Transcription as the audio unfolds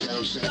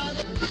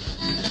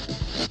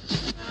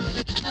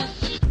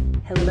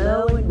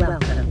Hello and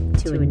welcome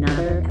to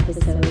another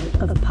episode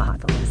of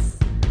Podfullness.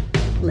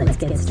 Let's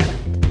get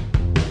started.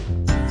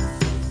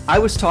 I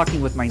was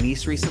talking with my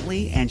niece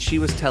recently, and she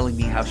was telling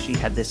me how she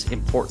had this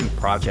important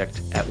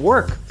project at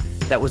work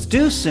that was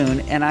due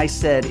soon, and I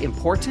said,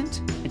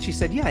 important? And she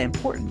said, yeah,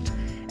 important.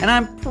 And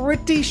I'm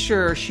pretty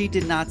sure she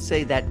did not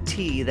say that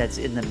T that's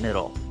in the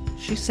middle.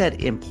 She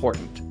said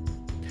important.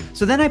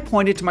 So then I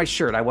pointed to my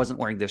shirt. I wasn't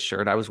wearing this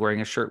shirt. I was wearing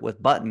a shirt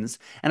with buttons.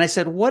 And I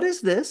said, what is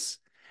this?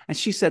 And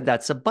she said,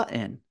 that's a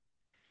button.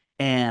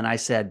 And I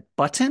said,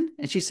 button?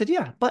 And she said,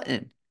 yeah,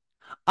 button.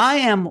 I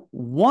am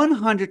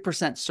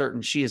 100%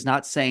 certain she is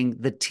not saying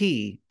the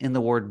T in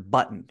the word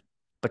button,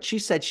 but she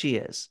said she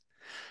is.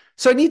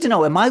 So I need to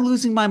know, am I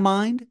losing my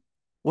mind?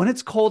 When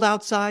it's cold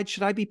outside,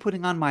 should I be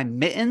putting on my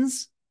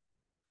mittens?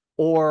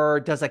 Or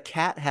does a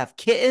cat have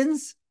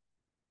kittens?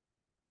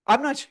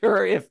 I'm not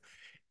sure if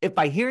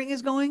my hearing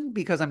is going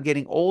because I'm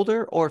getting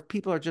older or if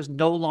people are just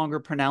no longer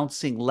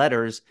pronouncing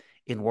letters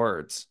in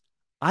words.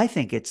 I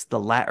think it's the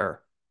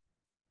latter.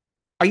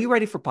 Are you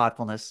ready for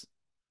Podfullness?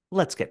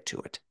 Let's get to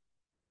it.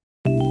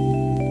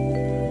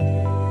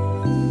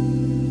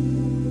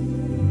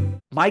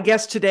 My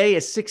guest today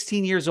is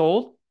 16 years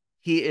old.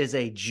 He is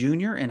a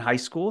junior in high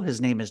school.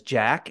 His name is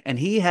Jack, and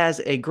he has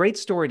a great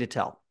story to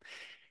tell.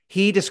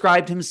 He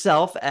described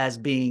himself as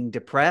being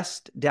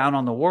depressed, down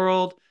on the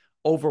world,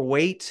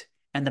 overweight,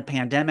 and the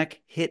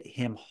pandemic hit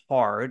him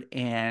hard,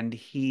 and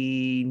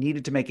he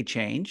needed to make a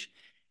change.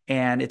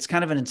 And it's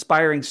kind of an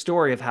inspiring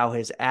story of how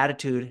his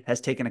attitude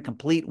has taken a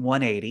complete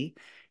 180.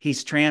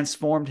 He's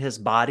transformed his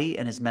body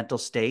and his mental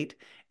state,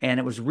 and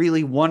it was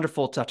really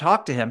wonderful to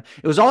talk to him.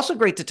 It was also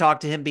great to talk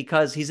to him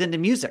because he's into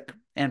music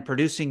and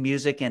producing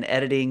music and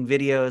editing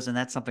videos, and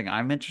that's something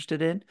I'm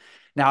interested in.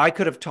 Now, I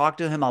could have talked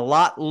to him a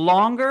lot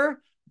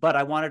longer, but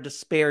I wanted to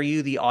spare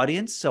you, the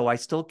audience, so I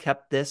still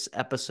kept this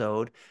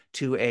episode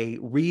to a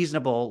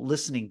reasonable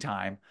listening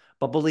time.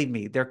 But believe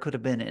me, there could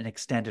have been an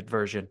extended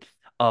version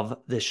of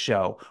this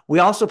show. We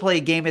also play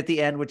a game at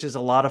the end, which is a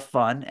lot of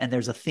fun, and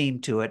there's a theme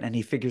to it, and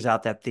he figures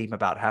out that theme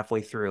about halfway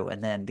through,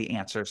 and then the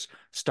answers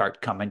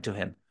start coming to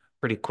him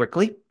pretty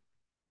quickly.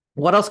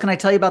 What else can I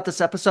tell you about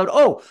this episode?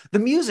 Oh, the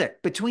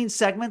music. Between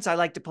segments, I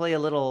like to play a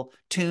little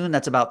tune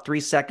that's about 3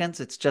 seconds.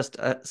 It's just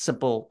a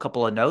simple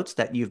couple of notes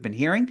that you've been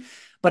hearing.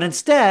 But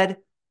instead,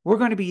 we're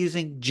going to be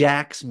using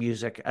Jack's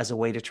music as a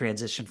way to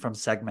transition from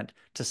segment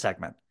to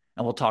segment.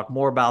 And we'll talk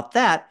more about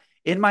that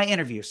in my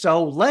interview.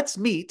 So let's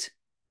meet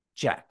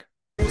Jack.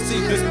 See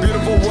this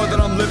beautiful world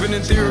that I'm living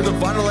in, theory the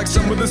vinyl like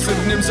some of the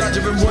synonyms I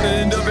just been wanting to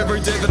end up every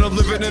day that I'm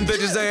living in. They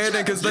just ain't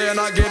it because they are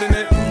not getting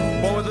it.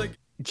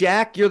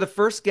 Jack, you're the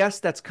first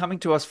guest that's coming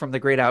to us from the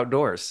great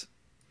outdoors.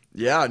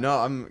 Yeah,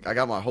 no, I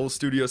got my whole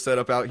studio set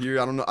up out here.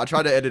 I don't know. I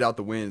tried to edit out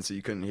the wind so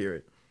you couldn't hear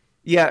it.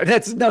 Yeah,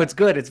 it's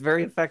good. It's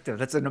very effective.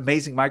 That's an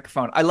amazing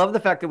microphone. I love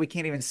the fact that we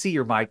can't even see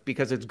your mic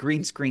because it's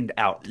green screened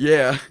out.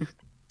 Yeah.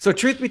 So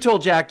truth be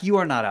told, Jack, you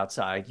are not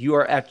outside. You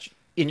are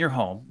in your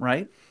home,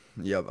 right?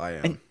 Yep, I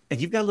am. And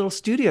you've got a little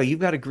studio.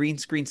 You've got a green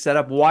screen set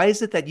up. Why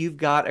is it that you've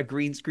got a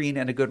green screen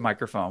and a good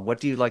microphone?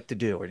 What do you like to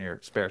do in your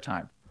spare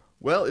time?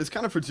 Well, it's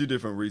kind of for two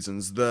different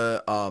reasons.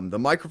 The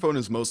microphone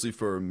is mostly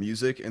for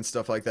music and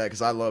stuff like that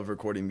because I love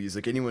recording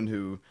music. Anyone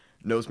who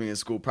knows me in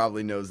school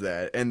probably knows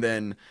that. And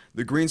then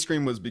the green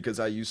screen was because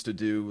I used to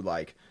do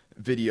like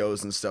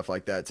videos and stuff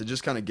like that to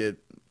just kind of get,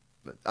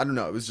 I don't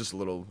know, it was just a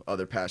little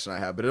other passion I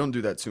have, but I don't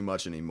do that too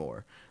much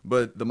anymore.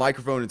 But the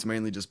microphone, it's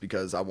mainly just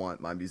because I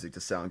want my music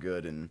to sound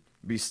good and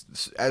be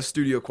as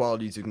studio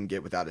quality as you can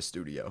get without a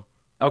studio.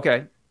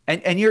 Okay.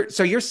 And you're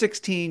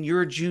 16,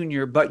 you're a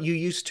junior, but you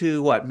used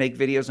to make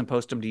videos and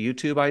post them to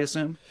YouTube, I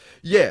assume?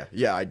 Yeah,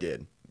 I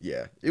did.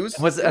 Yeah.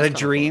 Was it a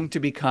dream to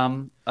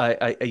become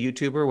a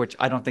YouTuber, which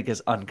I don't think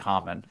is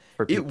uncommon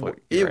for people?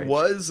 It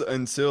was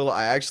until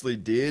I actually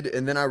did,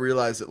 and then I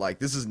realized that like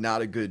this is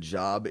not a good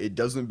job. It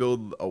doesn't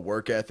build a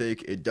work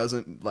ethic. It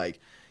doesn't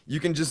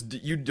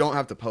you don't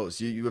have to post.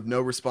 You have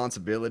no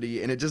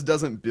responsibility, and it just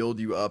doesn't build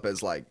you up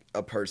as like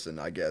a person,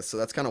 I guess. So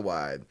that's kind of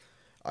why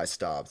I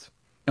stopped.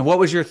 And what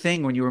was your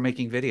thing when you were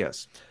making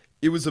videos?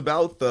 It was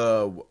about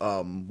the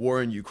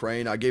war in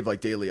Ukraine. I gave like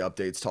daily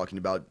updates talking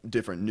about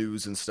different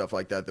news and stuff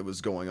like that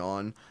was going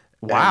on.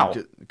 Wow.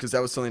 Because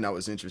that was something I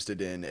was interested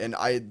in. And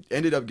I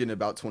ended up getting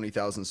about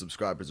 20,000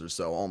 subscribers or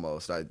so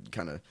almost. I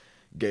kind of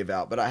gave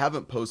out. But I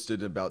haven't posted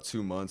in about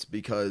 2 months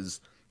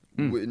because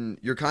when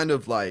you're kind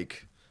of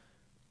like,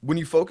 when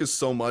you focus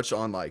so much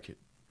on like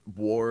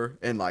war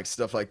and like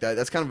stuff like that,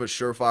 that's kind of a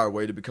surefire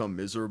way to become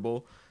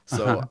miserable.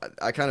 So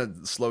I kind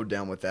of slowed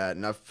down with that,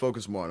 and I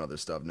focus more on other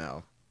stuff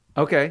now.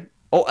 Okay.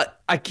 Oh,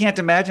 I can't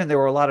imagine there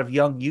were a lot of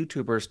young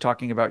YouTubers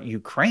talking about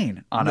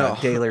Ukraine on a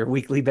daily or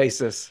weekly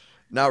basis.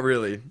 Not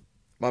really.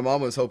 My mom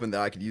was hoping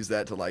that I could use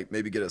that to like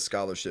maybe get a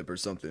scholarship or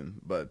something,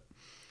 but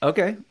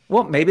okay.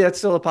 Well, maybe that's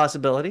still a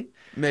possibility.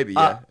 Maybe,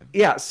 yeah.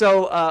 Yeah.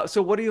 So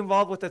what are you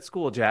involved with at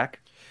school, Jack?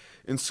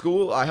 In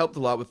school, I helped a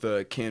lot with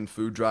the canned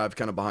food drive,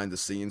 kind of behind the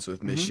scenes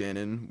with Miss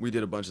Shannon. We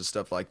did a bunch of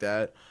stuff like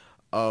that.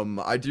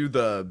 I do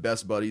the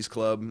Best Buddies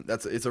Club.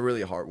 It's a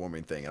really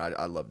heartwarming thing, and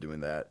I love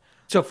doing that.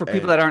 So for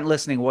people And that aren't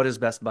listening, what is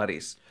Best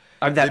Buddies?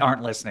 That they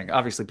aren't listening.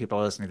 Obviously, people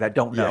are listening that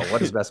don't know. yeah,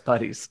 What is Best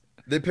Buddies?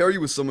 they pair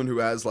you with someone who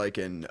has like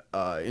an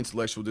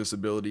intellectual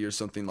disability or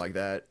something like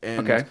that,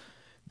 and Okay.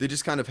 they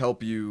just kind of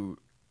help you,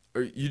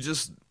 or you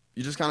just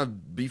kind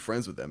of be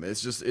friends with them.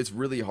 It's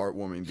really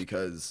heartwarming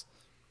because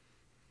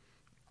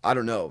I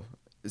don't know.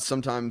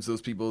 Sometimes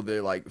those people they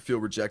like feel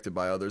rejected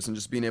by others, and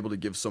just being able to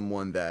give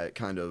someone that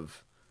kind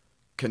of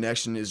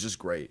connection is just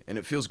great, and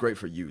it feels great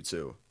for you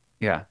too.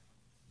 Yeah.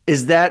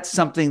 Is that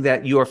something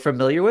that you are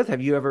familiar with?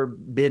 Have you ever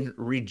been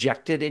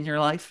rejected in your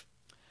life?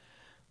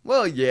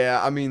 Well,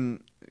 yeah, I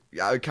mean,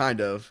 I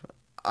kind of.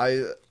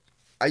 I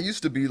I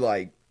used to be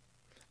like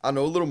I don't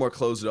know, a little more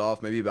closed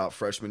off, maybe about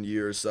freshman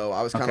year or so.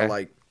 Okay.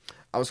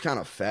 I was kind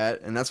of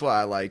fat, and that's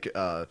why I like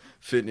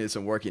fitness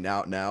and working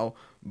out now.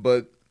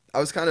 But I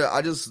was kind of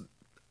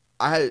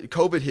I had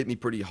COVID hit me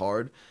pretty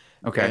hard,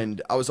 Okay.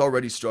 and I was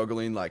already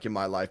struggling like in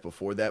my life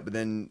before that. But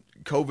then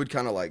COVID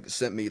kind of like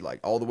sent me like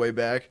all the way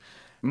back,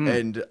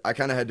 Mm. and I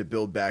kind of had to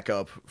build back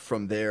up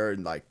from there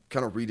and like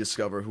kind of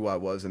rediscover who I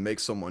was and make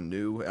someone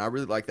new. And I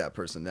really like that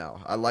person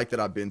now. I like that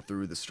I've been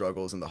through the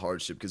struggles and the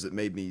hardship because it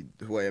made me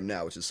who I am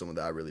now, which is someone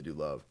that I really do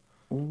love.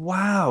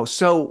 Wow.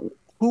 So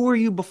who were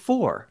you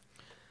before?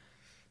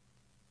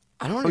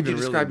 I don't How would you even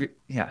describe really. your,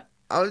 yeah.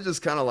 I was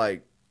just kind of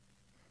like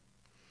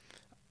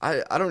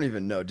I don't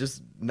even know,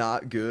 just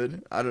not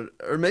good. I don't,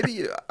 or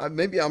maybe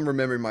I'm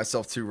remembering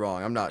myself too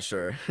wrong. I'm not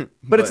sure,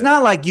 But it's but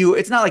not like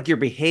it's not like your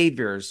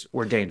behaviors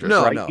were dangerous, no,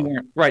 right? You no.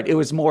 weren't, right. It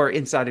was more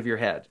inside of your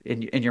head,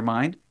 in your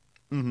mind.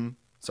 hmm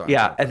Sorry, I'm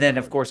trying Yeah. to And find the then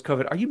of word. course,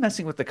 COVID. Are you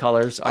messing with the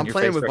colors on I'm your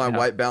playing face with right my now?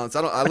 white balance.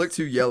 I don't. I look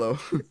too yellow.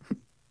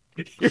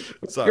 You're,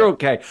 you're Sorry,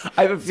 okay.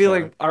 I have a it's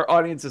fine. feeling our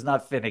audience is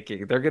not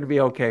finicky. They're going to be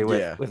okay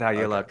Yeah. with how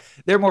you Okay. look.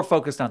 They're more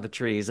focused on the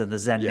trees and the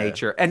Zen Yeah.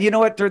 nature. And you know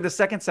what? During the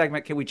second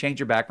segment, can we change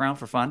your background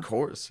for Of fun?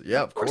 course.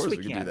 Yeah. Of Of course course we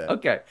we can do can. that.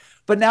 Okay.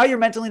 But now you're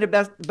mentally in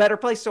a better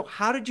place. So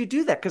how did you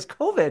do that? Because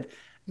COVID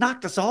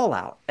knocked us all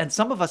out, and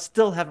some of us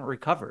still haven't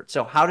recovered.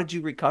 So how did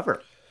you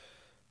recover?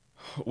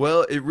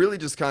 Well, it really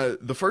just kind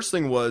of the first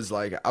thing was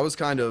like I was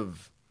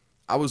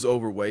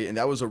overweight, and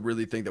that was a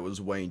really thing that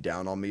was weighing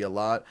down on me a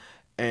lot.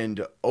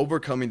 And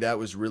overcoming that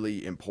was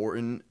really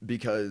important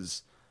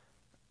because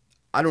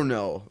I don't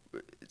know.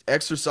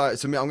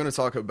 Exercise to me, I'm going to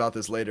talk about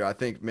this later. I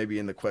think maybe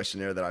in the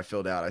questionnaire that I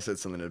filled out, I said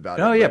something about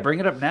Oh it. yeah, But bring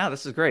it up now.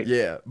 This is great.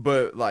 yeah,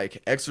 but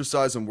like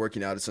exercise and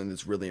working out is something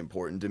that's really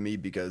important to me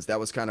because that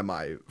was kind of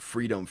my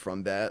freedom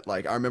from that.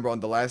 Like I remember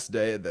on the last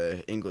day of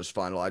the English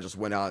final, I just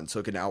went out and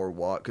took an hour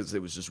walk because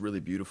it was just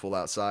really beautiful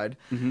outside.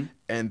 Hmm.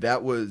 And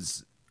that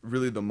was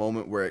really the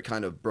moment where it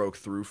kind of broke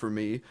through for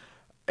me.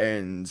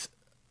 And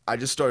I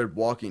just started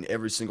walking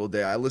every single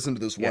day. I listened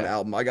to this one Yeah.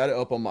 album. I got it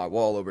up on my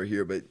wall over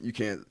here, but you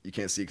can't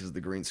see because of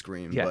the green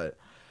screen. Yeah. But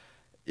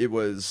it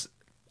was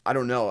I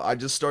don't know. I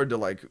just started to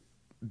like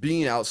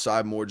being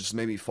outside more just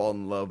made me fall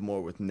in love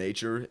more with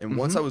nature. And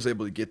once I Hmm. was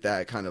able to get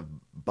that kind of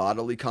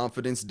bodily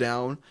confidence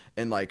down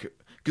and like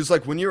because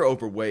like when you're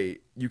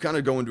overweight, you kind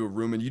of go into a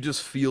room and you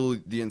just feel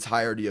the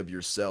entirety of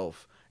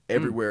yourself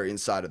Mm. everywhere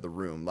inside of the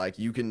room. Like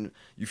you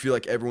feel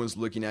like everyone's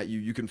looking at you.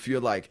 You can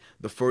feel like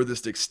the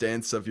furthest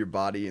extents of your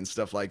body and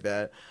stuff like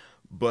that.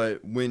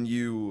 But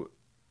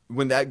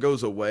when that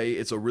goes away,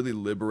 it's a really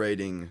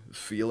liberating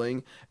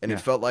feeling. And it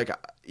Yeah. felt like,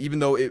 even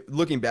though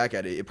looking back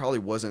at it, it probably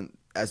wasn't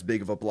as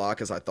big of a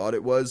block as I thought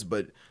it was,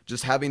 but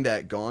just having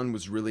that gone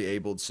was really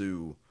able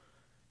to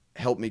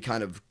help me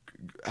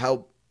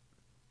help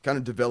kind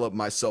of develop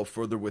myself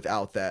further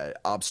without that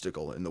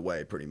obstacle in the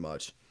way, pretty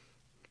much.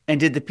 And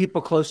did the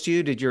people close to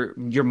you, did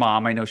your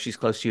mom, I know she's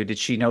close to you, did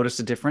she notice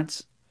a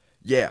difference?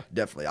 Yeah,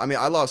 definitely. I mean,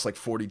 I lost like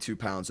 42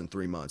 pounds in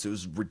 3 months. It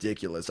was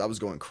ridiculous. I was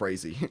going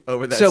crazy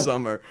over that So,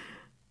 summer.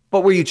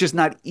 but were you just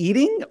not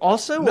eating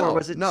also, or No,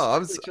 was it no,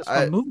 strictly just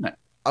from movement?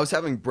 I was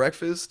having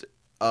breakfast,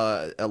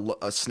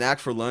 a snack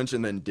for lunch,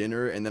 and then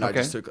dinner, and then I Okay.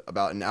 just took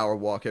about an hour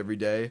walk every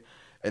day,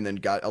 and then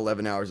got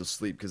 11 hours of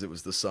sleep because it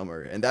was the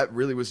summer, and that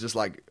really was just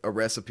like a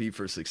recipe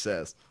for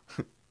success.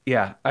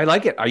 Yeah, I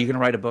like it. Are you going to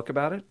write a book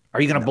about it?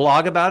 Are you going to No,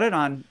 blog about it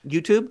on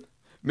YouTube?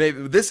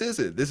 maybe this is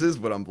it. This is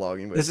what I'm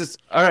blogging with. This is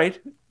all right.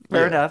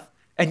 Fair Yeah, enough.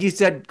 And you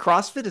said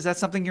CrossFit, is that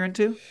something you're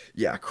into?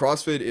 yeah.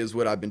 CrossFit is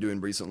what I've been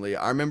doing recently.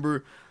 I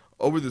remember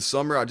over the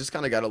summer, I just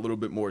kind of got a little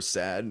bit more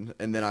sad,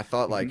 and then I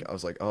thought Hmm. like I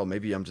was like, oh,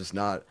 maybe I'm just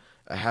not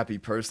a happy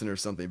person or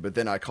something. But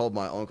then I called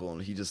my uncle,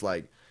 and he was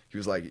like,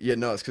 yeah,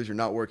 no, it's because you're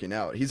not working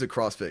out. He's a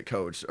CrossFit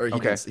coach, or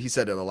Okay. he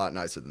said it a lot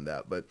nicer than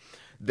that. But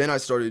then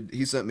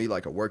he sent me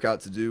like a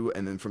workout to do,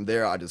 and then from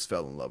there I just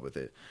fell in love with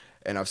it,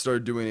 and I've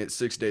started doing it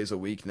 6 days a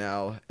week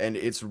now, and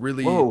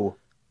Whoa.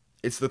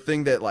 it's the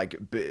thing that like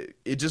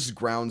it just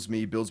grounds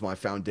me, builds my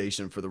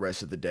foundation for the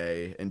rest of the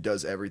day, and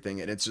does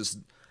everything, and it's just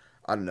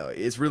I don't know,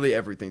 it's really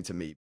everything to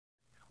me.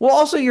 Well,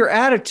 also your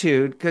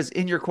attitude, because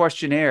in your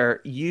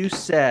questionnaire, you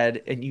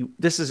said, and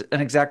this is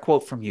an exact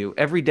quote from you,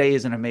 every day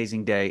is an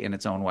amazing day in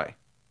its own way,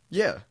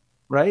 Yeah,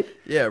 right?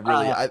 yeah,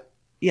 really. Uh,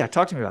 Yeah,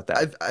 talk to me about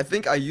that. I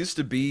think I used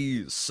to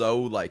be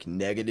so like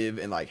negative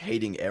and like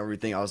hating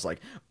everything. I was like,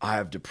 I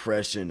have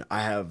depression,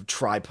 I have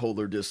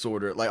tripolar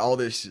disorder, like all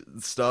this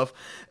stuff.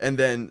 And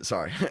then,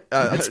 sorry,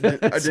 That's, I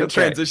that's didn't okay.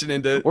 transition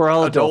into We're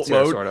all adult adults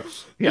here, mode. sort of.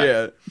 Yeah.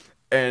 Yeah,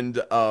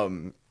 and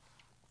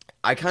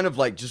I kind of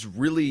like just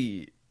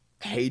really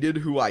hated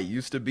who I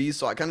used to be,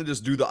 so I kind of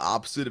just do the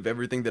opposite of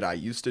everything that I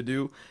used to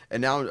do.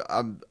 And now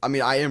I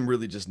mean, I am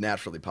really just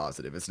naturally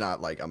positive. It's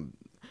not like I'm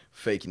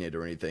faking it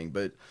or anything,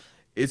 but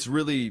it's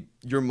really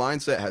your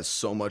mindset has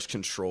so much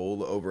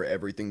control over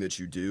everything that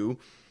you do.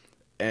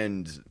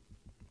 And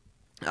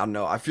I don't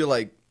know, I feel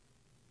like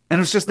And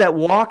it was just that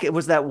walk. It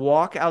was that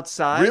walk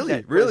outside really,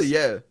 that really, was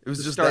yeah. It was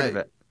the just start that of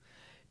it.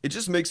 it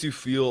just makes you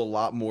feel a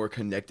lot more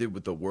connected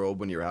with the world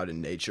when you're out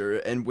in nature.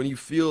 And when you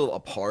feel a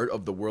part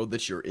of the world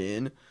that you're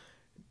in,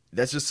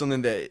 that's just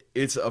something that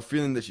it's a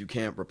feeling that you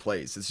can't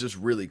replace. It's just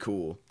really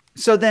cool.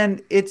 So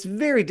then it's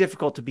very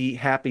difficult to be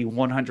happy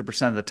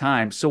 100% of the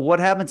time. So what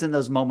happens in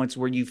those moments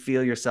where you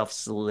feel yourself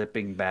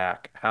slipping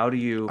back? How do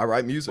I you,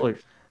 write music. well,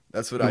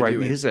 That's what you I write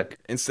do. And music?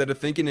 instead of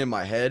thinking in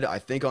my head, I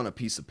think on a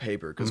piece of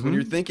paper. Because when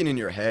you're Hmm. thinking in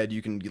your head,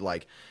 you can be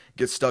like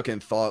get stuck in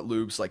thought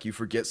loops. Like you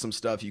forget some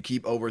stuff. You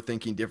keep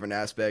overthinking different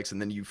aspects,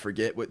 and then you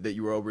forget what that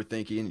you were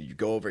overthinking. And you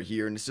go over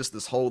here, and it's just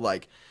this whole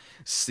like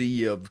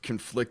sea of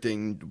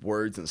conflicting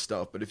words and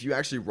stuff. But if you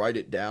actually write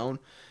it down,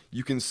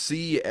 you can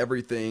see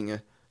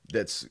everything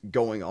that's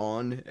going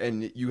on,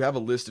 and you have a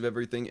list of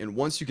everything. And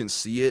once you can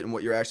see it and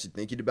what you're actually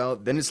thinking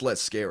about, then it's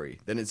less scary.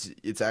 Then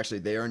it's actually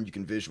there, and you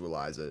can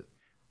visualize it.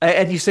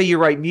 And you say you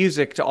write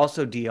music to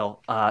also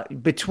deal.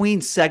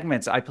 Between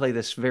segments, I play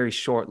this very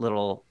short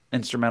little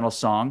instrumental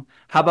song.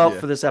 How about Yeah.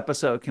 for this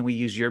episode? Can we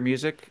use your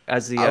music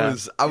as the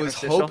I was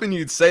interstitial? hoping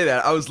you'd say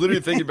that. I was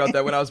literally thinking about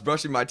that when I was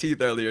brushing my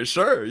teeth earlier.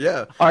 Sure,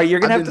 yeah. All right, you're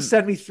I've gonna have to been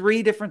send me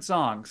three different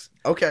songs,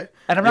 okay.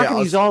 and I'm not Yeah,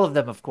 gonna use all of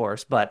them, of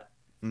course. But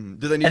do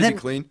they need and to be then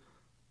clean?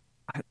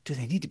 do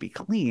they need to be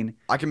clean?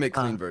 I can make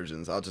Uh, clean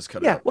versions. I'll just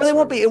cut it yeah. up Well, it short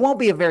won't be. It ones. won't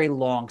be a very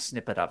long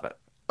snippet of it.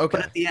 But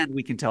Okay. at the end,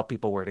 we can tell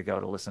people where to go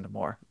to listen to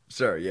more.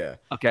 Sure, yeah.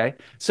 Okay.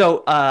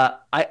 So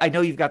I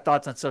know you've got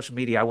thoughts on social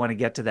media. I want to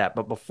get to that.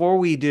 But before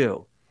we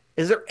do,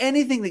 is there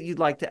anything that you'd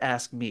like to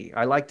ask me?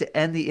 I like to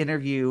end the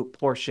interview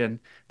portion,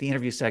 the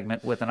interview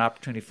segment, with an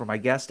opportunity for my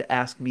guest to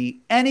ask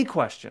me any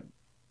question.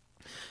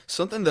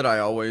 Something that I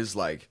always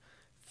like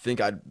think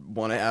I'd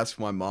want to ask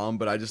my mom,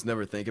 but I just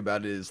never think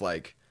about it is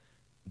like,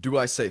 do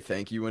I say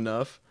thank you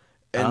enough?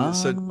 And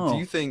so Oh, do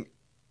you think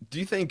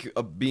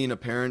being a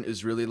parent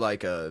is really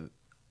like a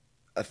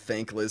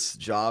thankless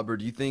job, or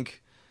do you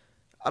think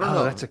I don't oh,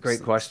 know, that's a great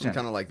some question.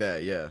 kind of like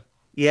that, yeah.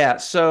 Yeah.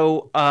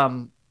 So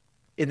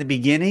in the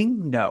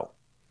beginning, no,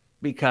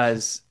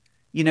 because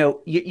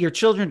your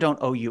children don't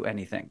owe you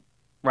anything,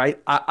 right?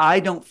 I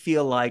don't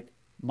feel like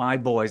my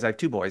boys, I have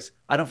two boys,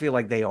 I don't feel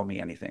like they owe me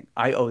anything.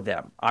 I owe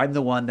them. I'm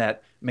the one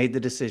that made the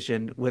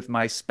decision with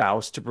my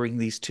spouse to bring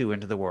these two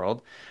into the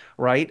world,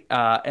 right?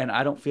 And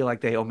I don't feel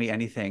like they owe me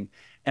anything.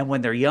 And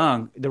when they're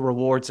young, the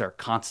rewards are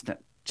constant.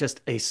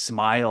 Just a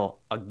smile,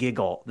 a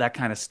giggle, that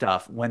kind of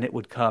stuff. When it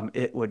would come,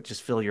 it would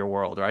just fill your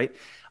world, right?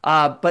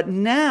 But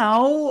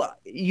now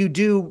you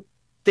do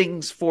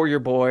things for your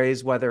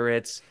boys, whether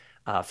it's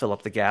fill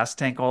up the gas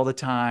tank all the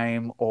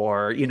time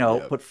or,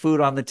 Yeah. put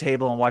food on the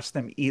table and watch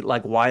them eat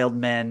like wild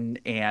men.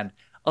 And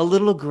a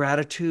little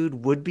gratitude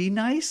would be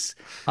nice.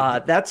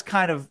 That's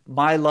kind of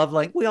my love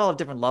language. We all have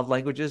different love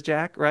languages,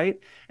 Jack, right?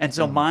 And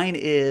so Hmm. mine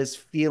is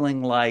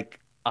feeling like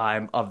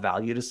I'm of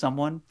value to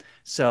someone.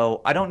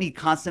 So I don't need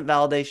constant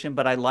validation,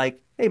 but I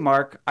like, hey,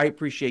 Mark, I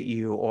appreciate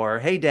you. Or,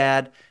 hey,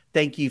 Dad,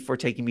 thank you for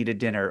taking me to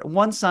dinner.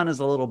 One son is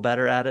a little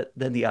better at it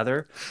than the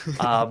other,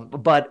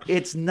 but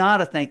it's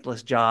not a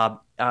thankless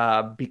job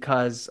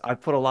because I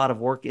put a lot of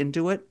work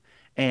into it.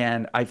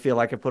 And I feel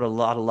like I put a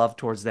lot of love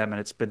towards them and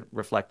it's been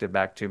reflected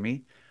back to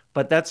me.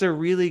 But that's a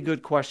really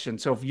good question.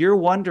 So if you're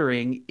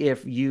wondering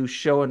if you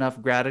show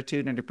enough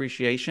gratitude and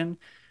appreciation,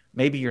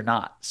 maybe you're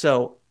not.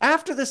 So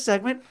after this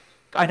segment,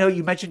 I know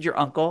you mentioned your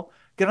uncle.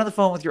 Get on the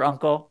phone with your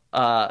uncle.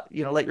 Let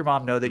your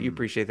mom know that you Hmm.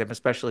 appreciate them,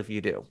 especially if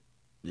you do.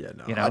 Yeah,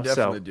 no, You I know,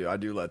 definitely so do. I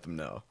do let them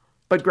know.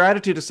 but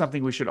gratitude is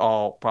something we should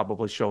all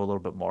probably show a little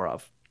bit more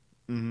of,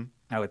 Hmm.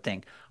 I would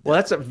think. Well,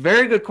 that's a Definitely.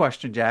 very good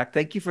question, Jack.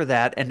 Thank you for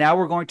that. And now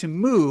we're going to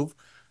move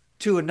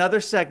to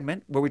another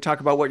segment where we talk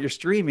about what you're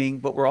streaming,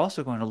 but we're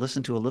also going to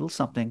listen to a little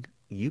something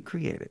you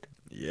created.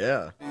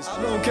 Yeah.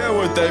 I don't care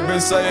what they've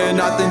been saying.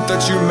 I think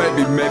that you may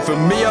be made for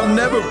me. I'm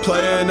never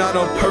playing. I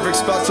know perfect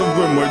spots of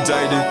when we're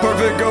dating.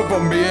 Perfect girl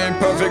for me ain't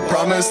perfect.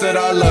 Promise that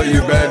I love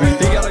you, baby.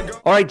 You gotta go.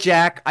 All right,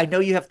 Jack, I know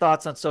you have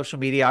thoughts on social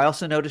media. I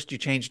also noticed you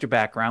changed your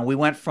background. We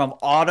went from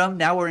autumn,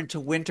 now we're into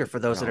winter for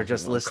those that are Oh,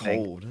 just I'm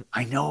listening. cold.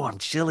 I know, I'm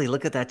chilly.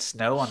 Look at that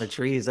snow on the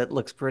trees. That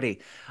looks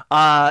pretty.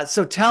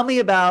 So tell me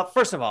about,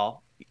 first of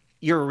all,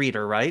 you're a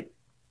reader, right?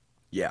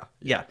 Yeah,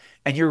 yeah. Yeah.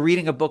 And you're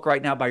reading a book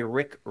right now by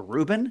Rick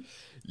Rubin.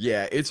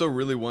 Yeah, it's a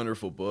really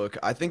wonderful book.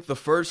 I think the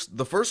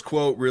first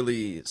quote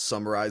really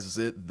summarizes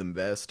it the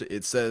best.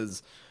 It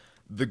says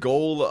the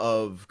goal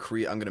of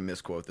I'm going to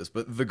misquote this,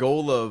 but the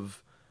goal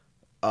of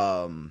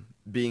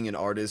being an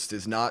artist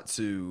is not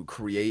to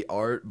create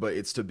art, but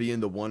it's to be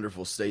in the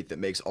wonderful state that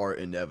makes art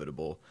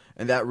inevitable.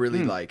 And that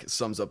really like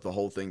sums up the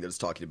whole thing that it's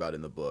talking about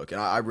in the book. And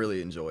I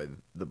really enjoyed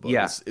the book.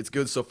 Yeah. It's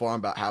good so far. I'm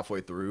about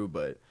halfway through,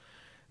 but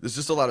there's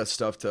just a lot of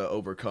stuff to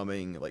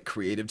overcoming like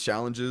creative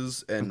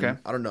challenges. And Okay.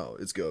 I don't know,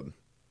 it's good.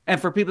 And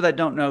for people that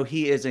don't know,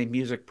 he is a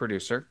music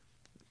producer.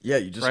 Yeah,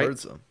 you just Right? heard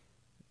some.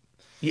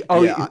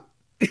 Oh, Yeah,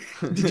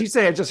 did you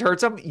say I just heard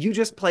some? You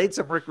just played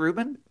some Rick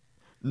Rubin?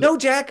 No,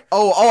 Jack.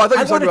 Oh, I thought you were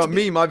talking wanted about to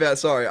me. My bad.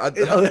 Sorry.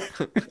 Oh,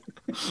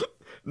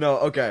 No,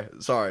 okay.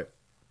 Sorry.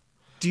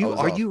 I was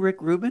are off. you Rick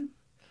Rubin?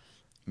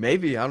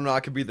 Maybe. I don't know. I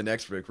could be the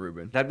next Rick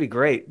Rubin. That'd be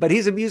great. But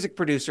he's a music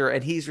producer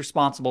and he's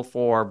responsible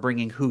for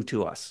bringing who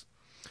to us?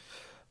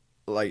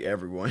 Like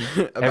everyone.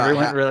 About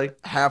Everyone, really?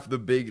 half the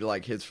big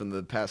like hits from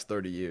the past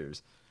 30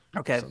 years.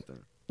 Okay. Something.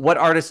 What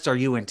artists are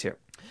you into?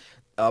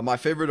 My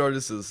favorite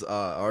artist is an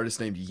artist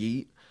named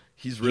Yeet.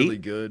 He's really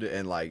good,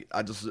 and like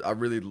I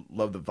really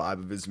love the vibe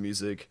of his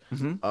music.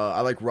 I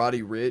like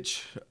Roddy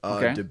Ricch,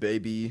 Okay.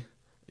 DaBaby,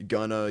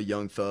 Gunna,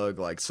 Young Thug,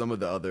 like some of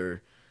the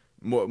other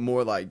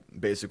more like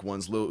basic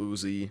ones, Lil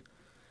Uzi,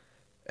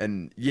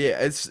 and yeah,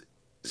 it's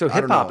So I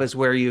don't hip hop know. is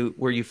where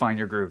you find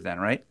your groove then,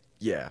 right?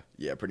 Yeah,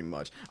 pretty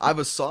much. I have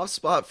a soft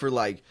spot for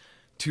like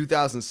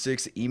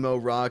 2006 emo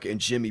rock and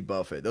Jimmy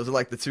Buffett. Those are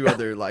like the two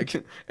other like,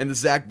 and the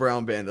Zach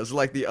Brown band. Those are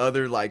like the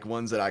other like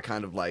ones that I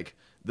kind of like.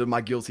 They're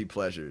my guilty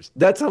pleasures.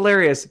 That's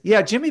hilarious.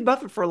 Yeah, Jimmy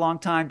Buffett for a long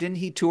time. Didn't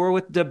he tour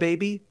with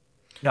DaBaby?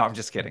 No, I'm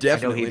just kidding. I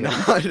know he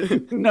Definitely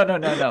did.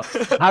 not. No.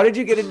 How did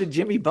you get into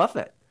Jimmy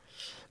Buffett?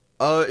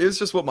 It was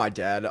just what my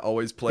dad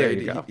always played.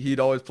 There you go. He'd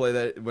always play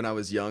that when I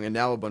was young, and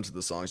now a bunch of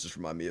the songs just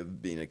remind me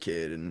of being a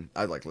kid, and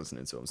I like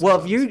listening to them.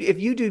 Well, Sometimes. if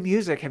you do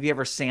music, have you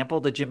ever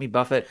sampled a Jimmy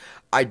Buffett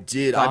I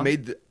did. song? I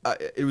made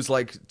it was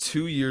like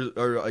 2 years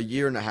or a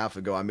year and a half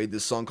ago. I made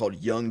this song called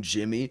Young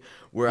Jimmy,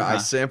 where I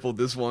sampled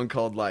this one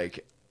called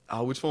like.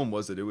 Oh, which one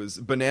was it? It was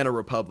Banana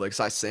Republic.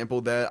 So I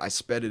sampled that. I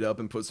sped it up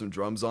and put some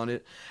drums on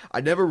it.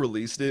 I never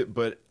released it,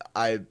 but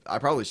I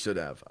probably should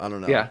have. I don't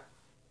know. Yeah.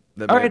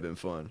 That All may have right. been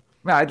fun.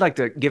 Yeah, I'd like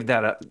to give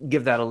that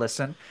a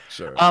listen.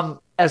 Sure.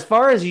 As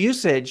far as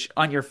usage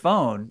on your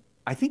phone,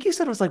 I think you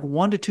said it was like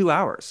 1 to 2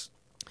 hours,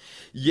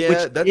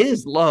 Yeah, which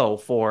is low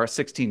for a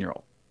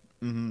 16-year-old.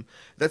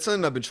 that's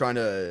something I've been trying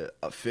to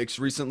fix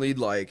recently.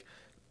 Like,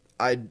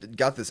 I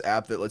got this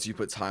app that lets you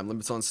put time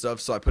limits on stuff.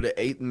 So I put an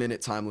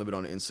 8-minute time limit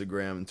on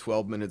Instagram,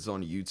 12 minutes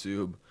on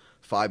YouTube,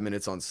 5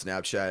 minutes on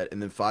Snapchat,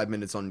 and then 5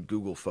 minutes on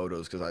Google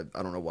Photos because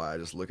I don't know why. I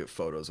just look at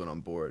photos when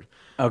I'm bored.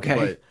 Okay.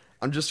 But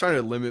I'm just trying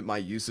to limit my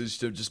usage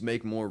to just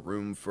make more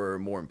room for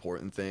more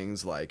important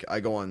things. Like,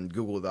 I go on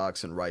Google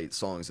Docs and write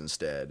songs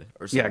instead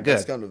or something. Yeah,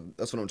 good.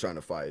 That's what I'm trying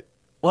to fight.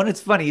 Well, and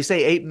it's funny. You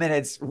say 8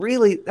 minutes.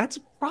 Really, that's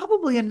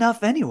probably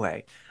enough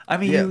anyway. I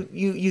mean, Yeah.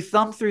 you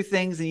thumb through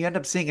things and you end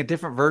up seeing a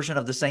different version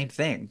of the same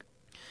thing.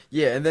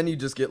 Yeah, and then you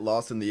just get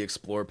lost in the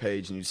explore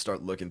page and you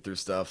start looking through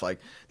stuff. Like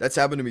that's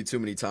happened to me too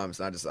many times,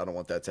 and I don't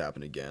want that to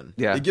happen again.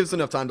 Yeah. It gives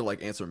enough time to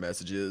like answer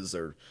messages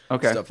or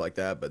Okay. stuff like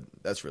that, but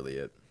that's really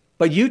it.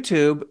 But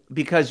YouTube,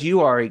 because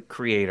you are a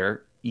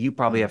creator, you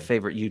probably have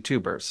favorite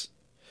YouTubers.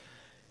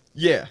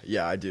 Yeah,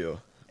 I do.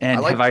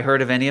 And like- have I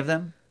heard of any of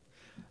them?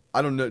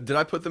 I don't know. Did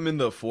I put them in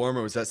the form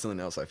or was that something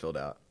else I filled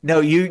out?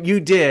 No, you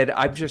did.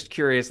 I'm just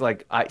curious.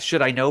 Like,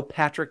 should I know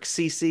Patrick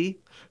CC?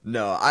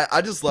 No,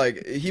 I just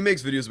like he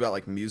makes videos about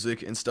like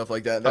music and stuff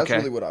like that. That's Okay.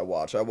 really what I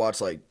watch. I watch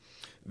like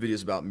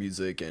videos about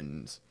music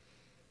and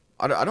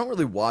I don't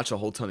really watch a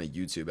whole ton of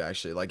YouTube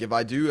actually. Like if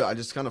I do, I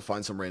just kind of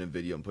find some random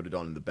video and put it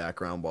on in the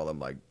background while I'm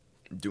like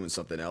doing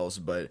something else.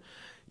 But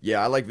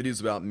yeah, I like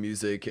videos about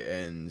music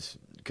and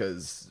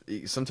because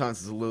sometimes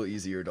it's a little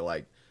easier to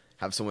like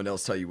have someone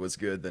else tell you what's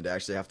good than to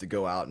actually have to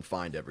go out and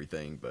find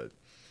everything. But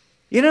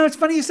You know, it's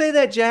funny you say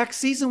that, Jack.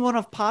 Season 1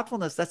 of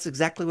Podfulness, that's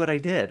exactly what I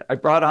did. I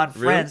brought on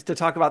friends to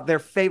talk about their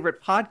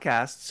favorite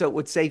podcasts so it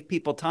would save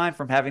people time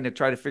from having to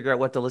try to figure out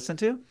what to listen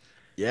to.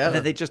 yeah, And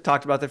then they just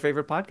talked about their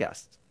favorite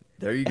podcasts.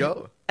 there you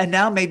go. And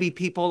now maybe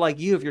people like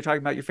you, if you're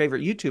talking about your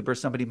favorite YouTuber,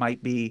 somebody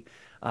might be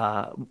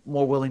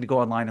more willing to go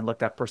online and look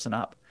that person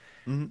up.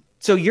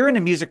 So you're into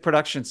music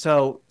production.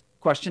 So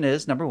question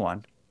is, number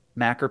one,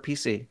 Mac or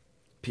PC?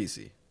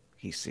 PC.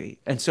 PC.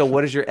 And so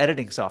what is your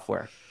editing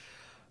software?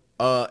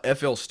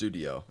 FL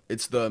Studio.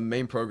 It's the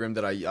main program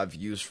that I've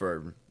used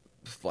for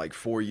like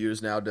 4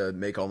 years now to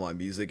make all my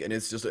music, and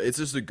it's just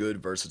a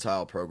good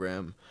versatile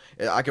program.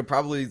 I could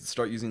probably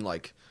start using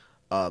like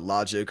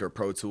Logic or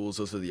Pro Tools.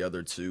 Those are the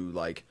other two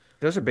like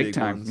Those are big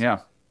time. ones. Yeah.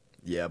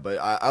 Yeah, but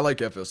I like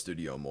FL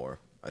Studio more,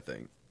 I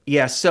think.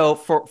 Yeah, so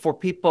for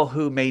people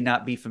who may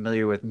not be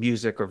familiar with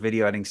music or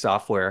video editing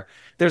software,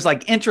 there's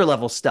like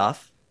entry-level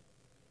stuff.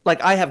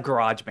 Like I have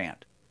GarageBand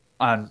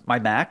on my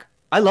Mac.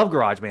 I love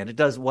GarageBand. It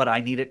does what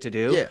I need it to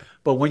do. Yeah.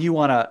 But when you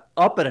want to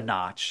up it a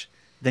notch,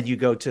 then you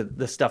go to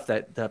the stuff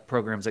the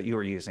programs that you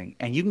were using,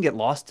 and you can get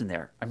lost in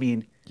there. I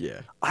mean,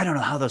 Yeah. I don't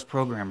know how those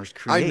programmers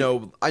create.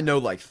 I know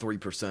like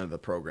 3% of the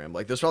program.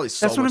 Like there's probably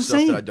so That's what much I'm stuff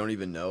saying. that I don't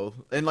even know.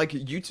 And like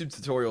YouTube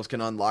tutorials can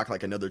unlock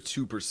like another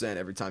 2%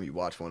 every time you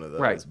watch one of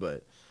those. Right.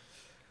 But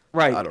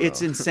Right. I don't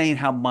It's know. insane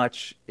how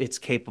much it's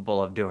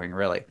capable of doing,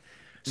 really.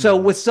 So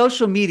with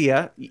social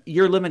media,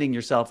 you're limiting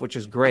yourself, which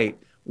is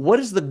great. What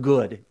is the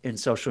good in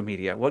social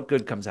media? What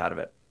good comes out of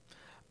it?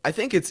 I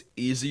think it's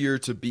easier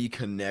to be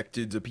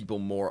connected to people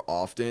more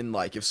often.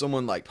 Like if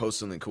someone like posts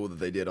something cool that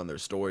they did on their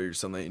story or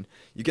something,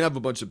 you can have a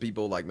bunch of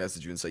people like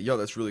message you and say, "Yo,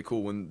 that's really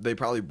cool," when they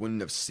probably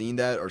wouldn't have seen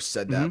that or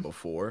said that Hmm.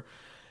 before.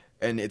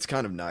 And it's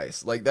kind of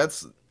nice. Like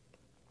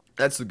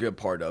that's the good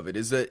part of it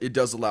is that it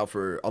does allow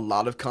for a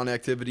lot of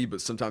connectivity,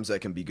 but sometimes that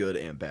can be good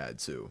and bad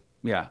too.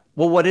 Yeah.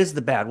 Well, what is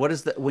the bad? What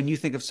is the when you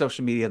think of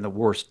social media and the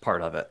worst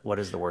part of it? What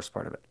is the worst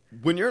part of it?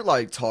 When you're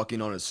like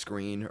talking on a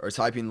screen or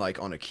typing like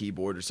on a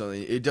keyboard or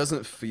something, it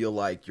doesn't feel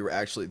like you're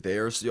actually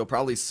there. So you'll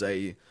probably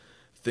say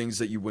things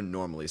that you wouldn't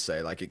normally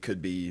say. Like it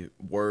could be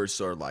worse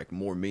or like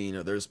more mean.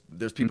 Or there's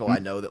people I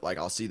Hmm. know that like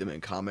I'll see them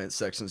in comment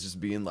sections just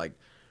being like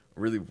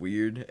really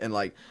weird and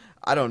like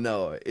I don't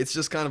know. It's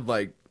just kind of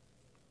like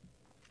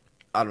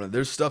I don't know.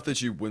 There's stuff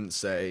that you wouldn't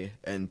say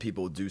and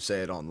people do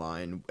say it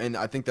online, and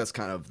I think that's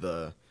kind of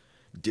the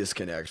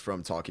disconnect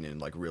from talking in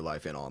like real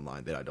life and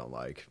online that I don't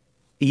like.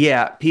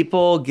 Yeah,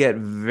 people get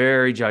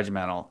very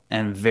judgmental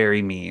and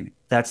very mean.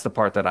 That's the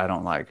part that I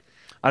don't like.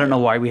 I don't know Yeah.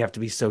 why we have to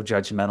be so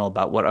judgmental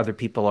about what other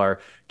people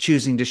are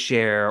choosing to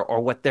share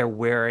or what they're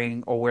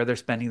wearing or where they're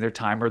spending their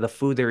time or the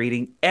food they're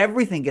eating.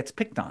 Everything gets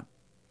picked on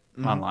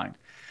online.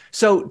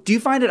 So, do you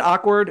find it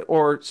awkward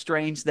or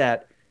strange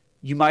that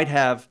you might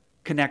have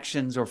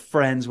connections or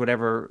friends,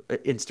 whatever,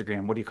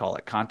 Instagram, what do you call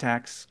it?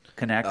 Contacts,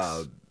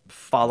 Uh, connects,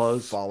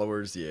 follows?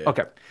 Followers, yeah.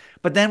 Okay.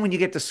 But then when you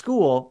get to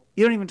school,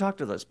 you don't even talk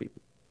to those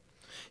people,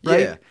 Yeah.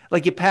 right?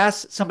 Like you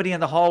pass somebody in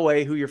the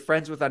hallway who you're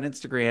friends with on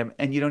Instagram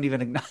and you don't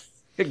even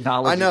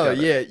I acknowledge each know,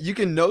 other. yeah. You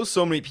can know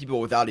so many people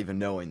without even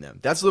knowing them.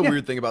 That's the Yeah,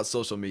 weird thing about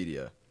social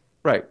media.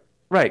 right,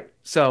 right.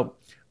 So,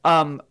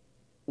 um,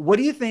 what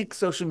do you think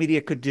social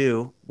media could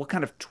do? What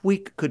kind of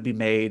tweak could be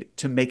made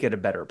to make it a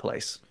better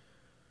place?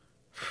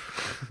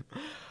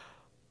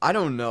 I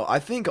don't know. I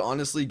think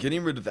honestly,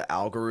 getting rid of the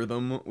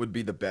algorithm would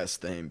be the best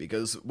thing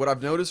because what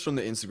I've noticed from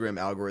the Instagram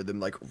algorithm,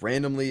 like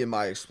randomly in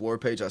my Explore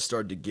page, I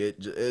started to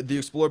get the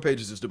Explore page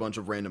is just a bunch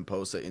of random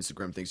posts that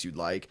Instagram thinks you'd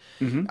like.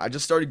 Hmm. I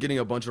just started getting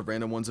a bunch of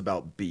random ones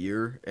about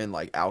beer and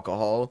like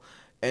alcohol,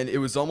 and it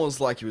was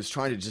almost like he was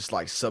trying to just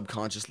like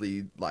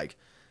subconsciously like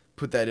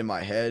put that in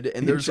my head.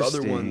 And there's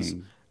other ones.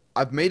 Interesting.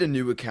 I've made a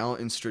new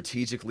account and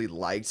strategically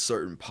liked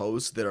certain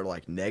posts that are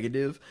like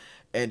negative,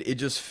 and it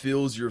just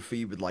fills your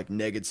feed with like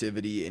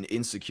negativity and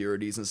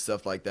insecurities and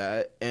stuff like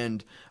that.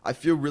 And I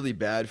feel really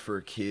bad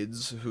for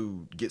kids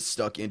who get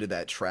stuck into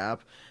that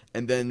trap.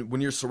 And then when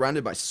you're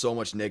surrounded by so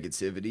much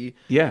negativity,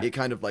 Yeah, it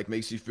kind of like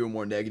makes you feel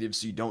more negative,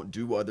 so you don't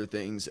do other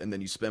things, and then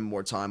you spend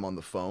more time on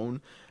the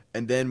phone.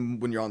 And then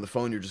when you're on the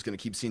phone, you're just gonna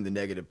keep seeing the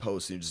negative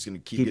posts, and you're just gonna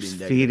keep keeps getting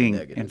negative and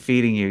feeding and negative.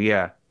 feeding you.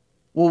 Yeah.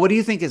 Well, what do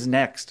you think is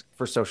next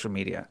for social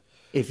media?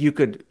 If you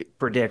could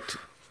predict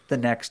the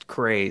next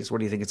craze, what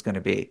do you think it's going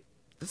to be?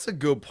 That's a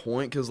good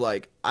point because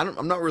like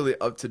I'm not really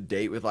up to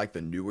date with like the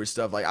newer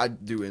stuff. Like I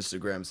do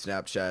Instagram,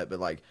 Snapchat, but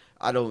like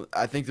I don't.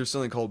 I think there's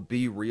something called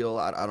Be Real.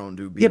 I don't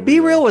do Be Yeah, Be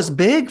Real Real. was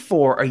big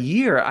for a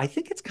year. I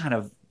think it's kind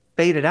of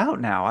faded out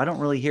now. I don't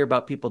really hear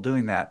about people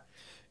doing that.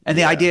 And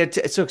the Yeah, idea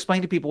so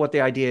explain to people what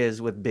the idea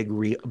is with Big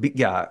Real.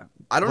 Yeah.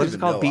 I don't What is it even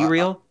called? know. Be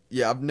Real?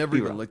 Yeah, I've never Be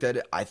even Real. looked at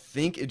it. I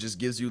think it just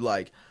gives you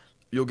like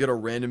you'll get a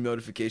random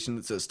notification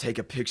that says take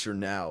a picture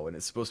now, and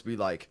it's supposed to be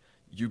like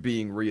you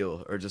being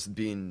real or just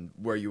being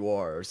where you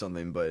are or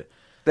something. But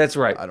That's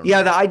right. I don't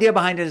Yeah, know. the idea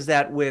behind it is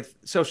that with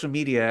social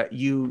media,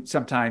 you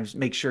sometimes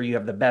make sure you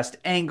have the best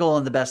angle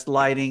and the best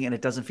lighting, and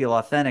it doesn't feel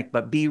authentic.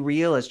 But Be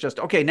Real is just,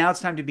 okay, now it's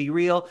time to be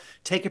real.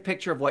 Take a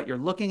picture of what you're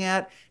looking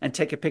at and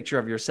take a picture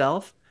of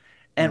yourself.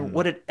 And Hmm.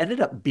 what it ended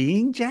up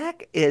being,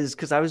 Jack, is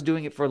because I was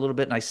doing it for a little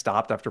bit and I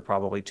stopped after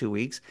probably 2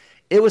 weeks.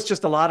 It was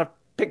just a lot of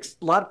pics,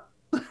 a lot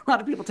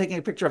of people taking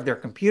a picture of their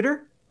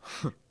computer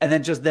and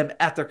then just them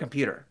at their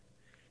computer.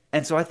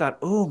 And so I thought,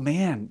 oh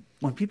man,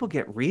 when people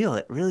get real,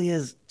 it really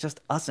is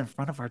just us in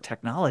front of our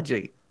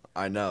technology.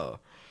 I know.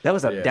 That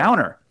was a Yeah.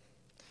 downer.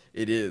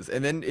 It is.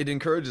 And then it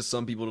encourages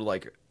some people to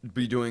like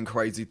be doing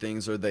crazy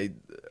things or they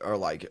are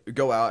like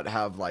go out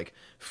have like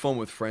fun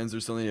with friends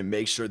or something and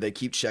make sure they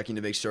keep checking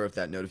to make sure if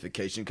that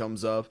notification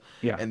comes up.